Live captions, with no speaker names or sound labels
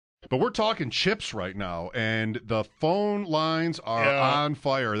But we're talking chips right now, and the phone lines are on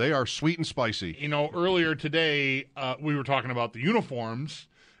fire. They are sweet and spicy. You know, earlier today, we were talking about the uniforms,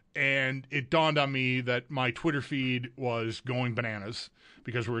 and it dawned on me that my Twitter feed was going bananas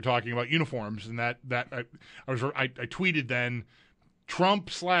because we were talking about uniforms, and I tweeted then,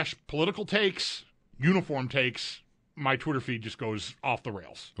 Trump/political takes, uniform takes. My Twitter feed just goes off the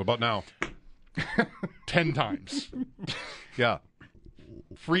rails. What about now? 10 times. Yeah.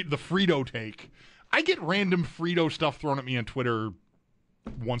 The Frito take. I get random Frito stuff thrown at me on Twitter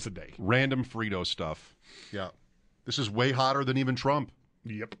once a day. Random Frito stuff. Yeah. This is way hotter than even Trump.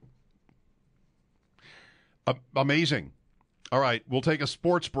 Yep. Amazing. All right, we'll take a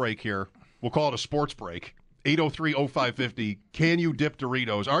sports break here. We'll call it a sports break. 803-0550. Can you dip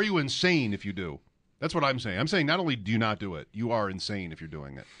Doritos? Are you insane if you do? That's what I'm saying. I'm saying not only do you not do it, you are insane if you're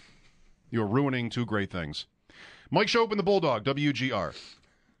doing it. You're ruining two great things. Mike Schopp and the Bulldog, WGR.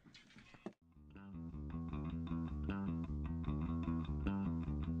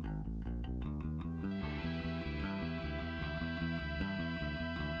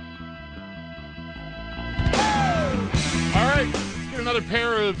 All right, let's get another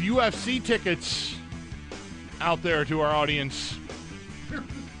pair of UFC tickets out there to our audience.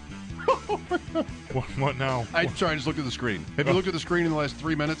 What now? I'm trying to just look at the screen. Have you looked at the screen in the last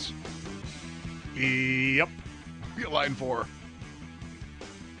 3 minutes? Yep. Line 4.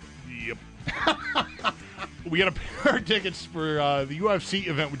 Yep. We got a pair of tickets for the UFC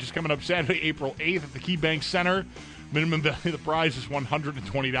event, which is coming up Saturday, April 8th at the KeyBank Center. Minimum value of the prize is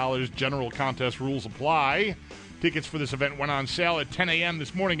 $120. General contest rules apply. Tickets for this event went on sale at 10 a.m.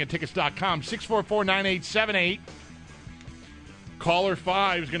 this morning at Tickets.com. 644-9878. Caller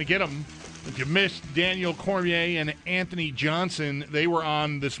 5 is going to get them. If you missed Daniel Cormier and Anthony Johnson, they were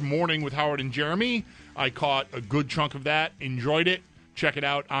on this morning with Howard and Jeremy. I caught a good chunk of that, enjoyed it. Check it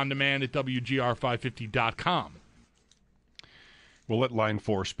out on demand at WGR550.com. We'll let line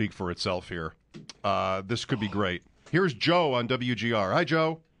 4 speak for itself here. This could be great. Here's Joe on WGR. Hi,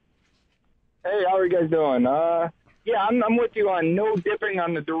 Joe. Hey, how are you guys doing? Yeah, I'm with you on no dipping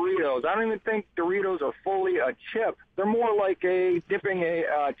on the Doritos. I don't even think Doritos are fully a chip. They're more like dipping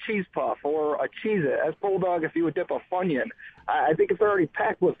a cheese puff or a Cheez-It. As Bulldog, if you would dip a Funyun. I think if they're already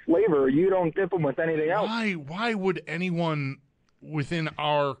packed with flavor, you don't dip them with anything else. Why would anyone within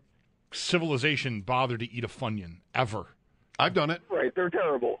our civilization bother to eat a Funyun, ever? I've done it. Right, they're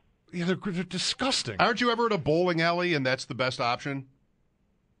terrible. Yeah, they're disgusting. Aren't you ever at a bowling alley and that's the best option?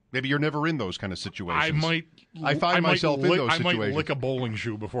 Maybe you're never in those kind of situations. I find myself in those situations. I might lick a bowling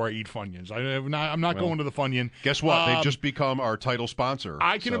shoe before I eat Funyuns. I'm not going to the Funyun. Guess what? They've just become our title sponsor.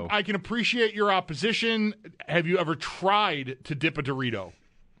 I can appreciate your opposition. Have you ever tried to dip a Dorito?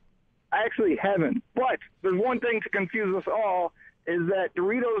 I actually haven't. But there's one thing to confuse us all, is that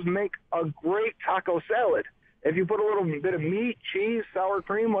Doritos make a great taco salad. If you put a little bit of meat, cheese, sour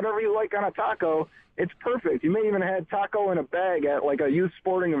cream, whatever you like on a taco, it's perfect. You may even have taco in a bag at like a youth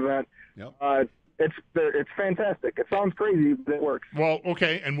sporting event. Yep. It's fantastic. It sounds crazy, but it works. Well,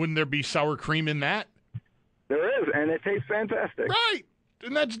 okay, and wouldn't there be sour cream in that? There is, and it tastes fantastic. Right,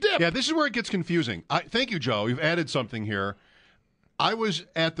 and that's dip. Yeah, this is where it gets confusing. Thank you, Joe. You've added something here. I was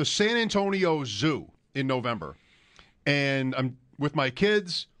at the San Antonio Zoo in November, and I'm with my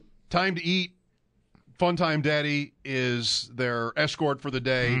kids. Time to eat. Fun Time Daddy is their escort for the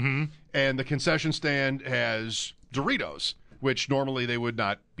day, and the concession stand has Doritos, which normally they would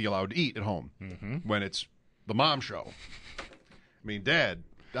not be allowed to eat at home when it's the mom show. I mean, Dad,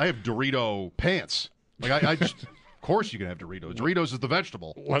 I have Dorito pants. Like I just, of course you can have Doritos. Doritos is the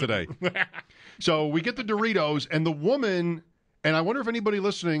vegetable today. So we get the Doritos, and the woman, and I wonder if anybody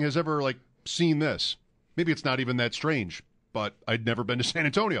listening has ever seen this. Maybe it's not even that strange, but I'd never been to San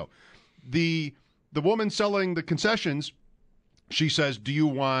Antonio. The woman selling the concessions, she says, "Do you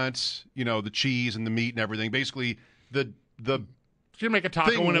want, the cheese and the meat and everything?" Basically, the She'd make a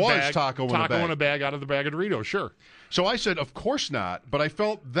taco in a bag. Taco in a bag out of the bag of Doritos, sure. So I said, "Of course not." But I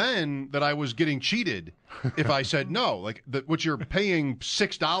felt then that I was getting cheated if I said no. What you're paying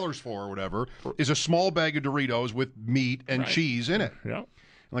 $6 for or whatever is a small bag of Doritos with meat and cheese in it. Yeah.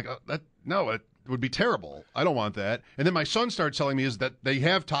 It would be terrible. I don't want that. And then my son started telling me is that they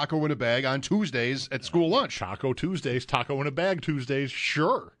have taco in a bag on Tuesdays at school lunch. Taco Tuesdays, taco in a bag Tuesdays,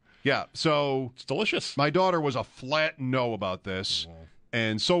 sure. Yeah, so it's delicious. My daughter was a flat no about this,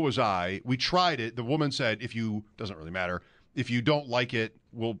 and so was I. We tried it. The woman said, doesn't really matter. If you don't like it,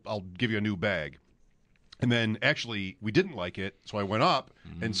 I'll give you a new bag. And then actually we didn't like it, so I went up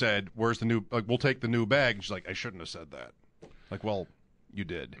and said, "Where's the new? We'll take the new bag." And she's like, "I shouldn't have said that." Well, you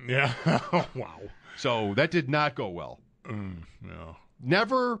did. Yeah. Wow. So that did not go well. No.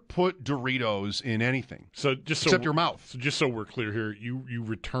 Never put Doritos in anything. So except your mouth. So just so we're clear here, you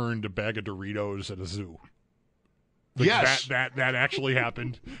returned a bag of Doritos at a zoo. Yes. That actually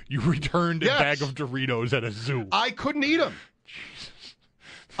happened. You returned a bag of Doritos at a zoo. I couldn't eat them. Jesus.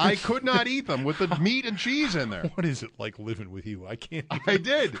 I could not eat them with the meat and cheese in there. What is it like living with you? I can't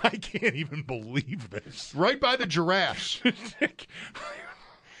even believe this. Right by the giraffes.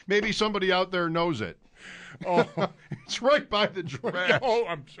 Maybe somebody out there knows it. Oh, it's right by the giraffes. Oh,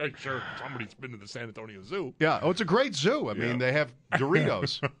 I'm sure somebody's been to the San Antonio Zoo. Yeah. Oh, it's a great zoo. I mean, they have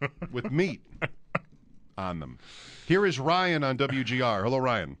Doritos with meat on them. Here is Ryan on WGR. Hello,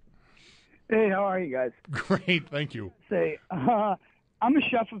 Ryan. Hey, how are you guys? Great, thank you. I'm a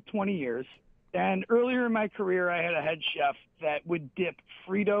chef of 20 years, and earlier in my career, I had a head chef that would dip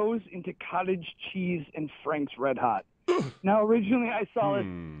Fritos into cottage cheese and Frank's Red Hot. Now, originally, I saw it.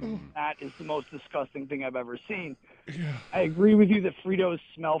 That is the most disgusting thing I've ever seen. Yeah. I agree with you that Fritos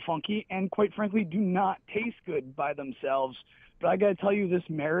smell funky and, quite frankly, do not taste good by themselves. But I got to tell you, this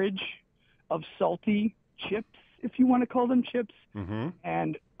marriage of salty chips, if you want to call them chips,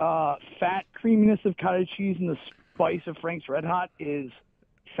 and fat creaminess of cottage cheese and the spice of Frank's Red Hot is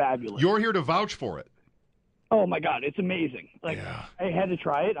fabulous. You're here to vouch for it. Oh, my God, it's amazing. I had to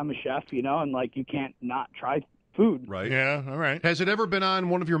try it. I'm a chef, and, you can't not try food. Right. Yeah, all right. Has it ever been on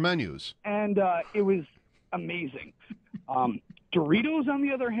one of your menus? And it was amazing. Doritos, on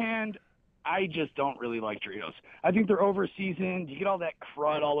the other hand, I just don't really like Doritos. I think they're over-seasoned. You get all that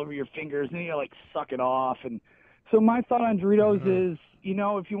crud all over your fingers, and then you suck it off. And so my thought on Doritos is,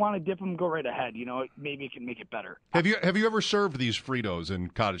 if you want to dip them, go right ahead. Maybe it can make it better. Have you ever served these Fritos in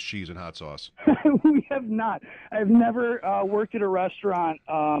cottage cheese and hot sauce? We have not. I've never worked at a restaurant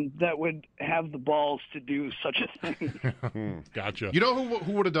that would have the balls to do such a thing. Gotcha. You know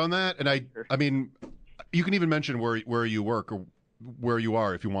who would have done that? And I mean, you can even mention where you work or where you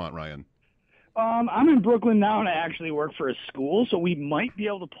are if you want, Ryan. I'm in Brooklyn now, and I actually work for a school, so we might be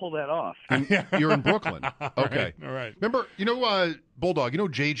able to pull that off. You're in Brooklyn. Okay. All right. Remember, Bulldog,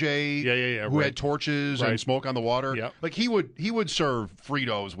 JJ who had torches and smoke on the water? Yep. He would serve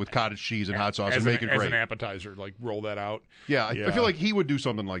Fritos with cottage cheese and hot sauce and make it great. As an appetizer, roll that out. Yeah, I feel like he would do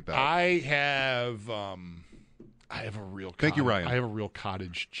something like that. I have a real Thank you, Ryan. I have a real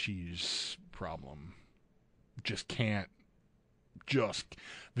cottage cheese problem. Just can't.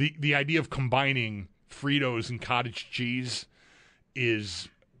 The idea of combining Fritos and cottage cheese is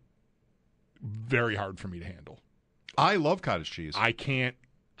very hard for me to handle. I love cottage cheese. I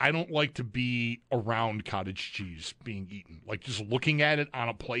don't like to be around cottage cheese being eaten. Just looking at it on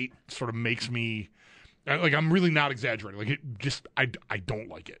a plate sort of makes me I'm really not exaggerating. I don't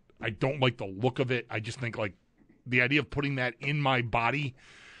like it. I don't like the look of it. I just think the idea of putting that in my body.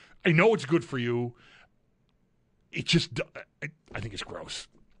 I know it's good for you. It just I think it's gross.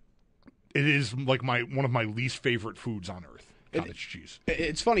 It is one of my least favorite foods on earth. Cottage cheese.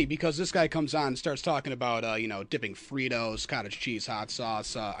 It's funny because this guy comes on and starts talking about dipping Fritos, cottage cheese, hot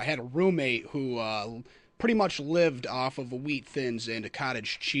sauce. I had a roommate who pretty much lived off of wheat thins and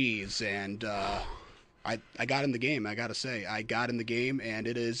cottage cheese, and I got in the game. I gotta say, I got in the game, and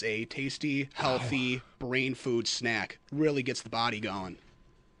it is a tasty, healthy brain food snack. Really gets the body going.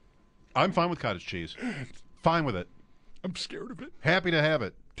 I'm fine with cottage cheese. Fine with it. I'm scared of it. Happy to have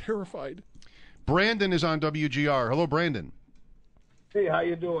it. Terrified. Brandon is on WGR. Hello, Brandon. Hey, how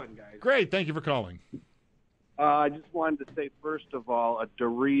you doing, guys? Great. Thank you for calling. I just wanted to say, first of all, a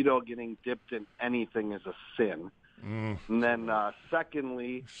Dorito getting dipped in anything is a sin. And then,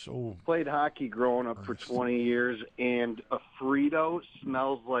 secondly, played hockey growing up for 20 years, and a Frito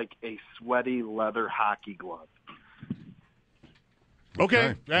smells like a sweaty leather hockey glove.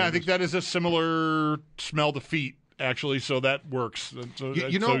 Okay. Yeah, I think that is a similar smell to feet, actually, so that works. So,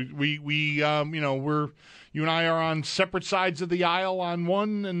 you and I are on separate sides of the aisle on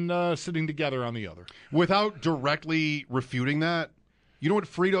one and sitting together on the other. Without directly refuting that, you know what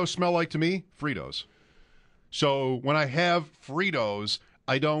Fritos smell like to me? Fritos. So when I have Fritos,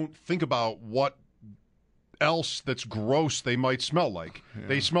 I don't think about what else that's gross they might smell like. Yeah.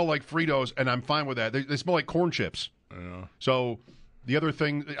 They smell like Fritos, and I'm fine with that. They smell like corn chips. Yeah. So the other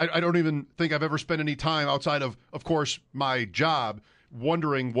thing, I don't even think I've ever spent any time outside of course, my job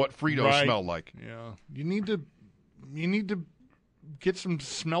wondering what Fritos smell like. Yeah, you need to get some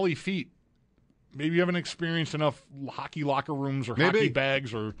smelly feet. Maybe you haven't experienced enough hockey locker rooms or hockey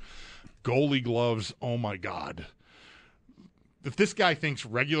bags or goalie gloves. Oh my God! If this guy thinks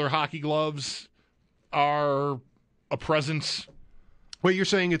regular hockey gloves are a presence, wait, you're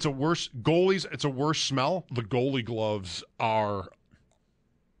saying it's a worse goalies? It's a worse smell. The goalie gloves are.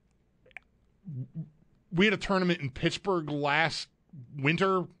 We had a tournament in Pittsburgh last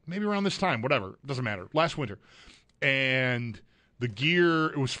winter, maybe around this time, whatever, doesn't matter. Last winter, and the gear,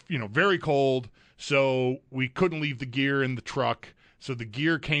 it was very cold, so we couldn't leave the gear in the truck. So the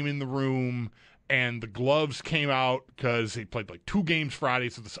gear came in the room, and the gloves came out because they played like 2 games Friday,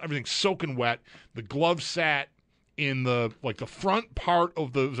 so everything's soaking wet. The gloves sat in the front part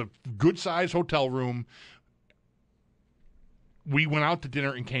of it was a good-sized hotel room. We went out to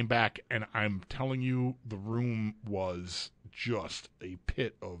dinner and came back, and I'm telling you, the room was just a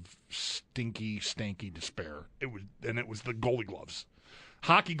pit of stinky, stanky despair. It was the goalie gloves.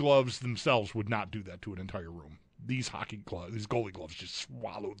 Hockey gloves themselves would not do that to an entire room. These goalie gloves just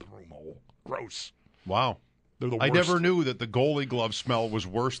swallowed the room whole. Gross. Wow. They're the worst. I never knew that the goalie glove smell was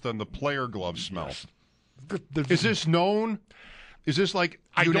worse than the player glove smell. Yes. Is this known? Is this like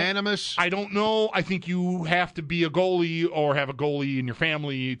unanimous? I don't know. I think you have to be a goalie or have a goalie in your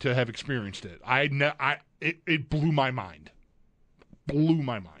family to have experienced it. It blew my mind. Blew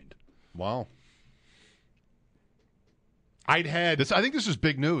my mind. Wow. I think this is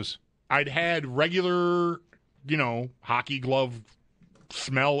big news. I'd had regular, hockey glove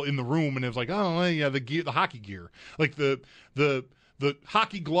smell in the room, and it was like, oh yeah, the hockey gear, like the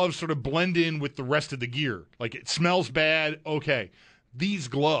hockey gloves sort of blend in with the rest of the gear. Like it smells bad. Okay, these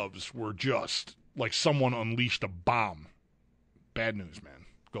gloves were just like someone unleashed a bomb. Bad news, man.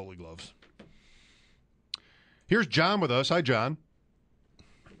 Goalie gloves. Here's John with us. Hi, John.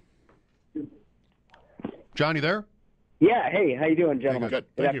 John, you there? Yeah. Hey, how you doing, gentlemen? Good.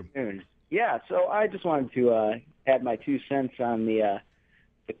 Good Thank afternoon. you. Yeah. So I just wanted to add my 2 cents on the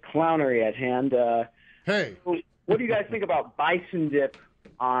clownery at hand. Hey. What do you guys think about bison dip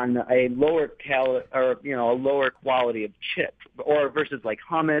on a lower a lower quality of chip, or versus like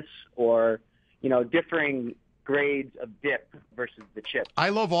hummus, or differing grades of dip versus the chip? I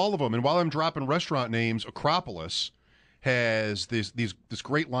love all of them, and while I'm dropping restaurant names, Acropolis has this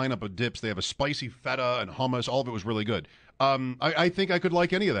great lineup of dips. They have a spicy feta and hummus. All of it was really good. I think I could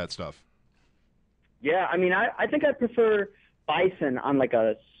like any of that stuff. Yeah, I mean, I think I prefer bison on like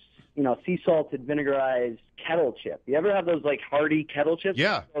a sea salted vinegarized kettle chip. You ever have those like hearty kettle chips?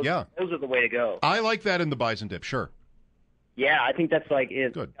 Yeah, yeah. Those are the way to go. I like that in the bison dip, sure. Yeah, I think that's like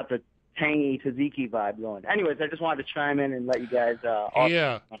it. Good. Got the tangy tzatziki vibe going. Anyways, I just wanted to chime in and let you guys.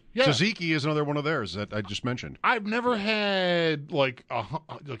 Yeah. Tzatziki is another one of theirs that I just mentioned. I've never had like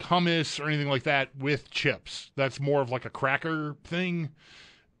hummus or anything like that with chips. That's more of like a cracker thing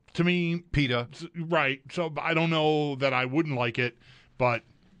to me. Pita. Right. So I don't know that I wouldn't like it, but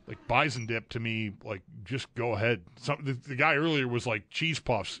like bison dip to me, like just go ahead. The guy earlier was like cheese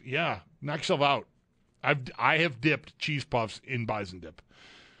puffs. Yeah, knock yourself out. I have dipped cheese puffs in bison dip.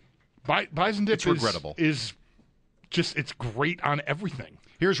 Bison dip is just, it's great on everything.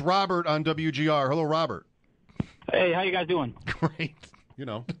 Here's Robert on WGR. Hello, Robert. Hey, how you guys doing? Great.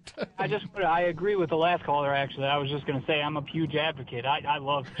 I agree with the last caller, actually. I was just going to say I'm a huge advocate. I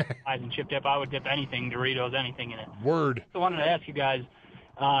love bison chip dip. I would dip anything, Doritos, anything in it. Word. So I wanted to ask you guys,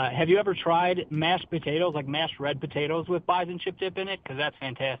 have you ever tried mashed potatoes, like mashed red potatoes with bison chip dip in it? Because that's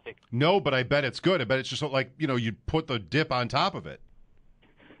fantastic. No, but I bet it's good. I bet it's just like, you put the dip on top of it.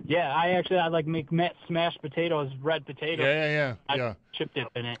 Yeah, I like make smashed potatoes, red potatoes. Yeah. Chip dip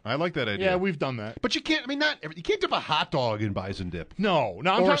in it. I like that idea. Yeah, we've done that. But you can't. I mean, you can't dip a hot dog in bison dip. No.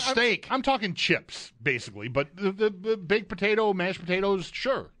 Or a steak. I'm talking chips, basically. But the baked potato, mashed potatoes,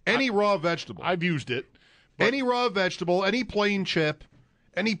 sure. Any raw vegetable. I've used it. Any raw vegetable, any plain chip,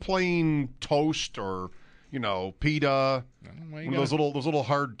 any plain toast, or pita. Those little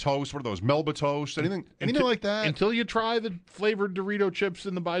hard toast. What are those? Melba toast? Anything like that? Until you try the flavored Dorito chips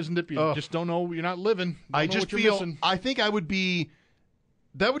in the bison dip, you just don't know. You're not living. I just feel. I think I would be.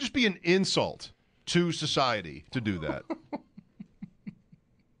 That would just be an insult to society to do that.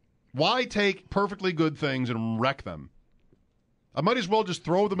 Why take perfectly good things and wreck them? I might as well just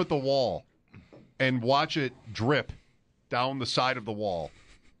throw them at the wall and watch it drip down the side of the wall.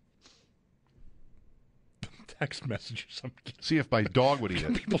 Text messages. See if my dog would eat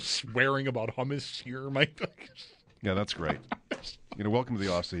it. People swearing about hummus here, Mike. Yeah, that's great. Welcome to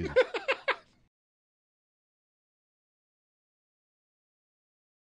the off season.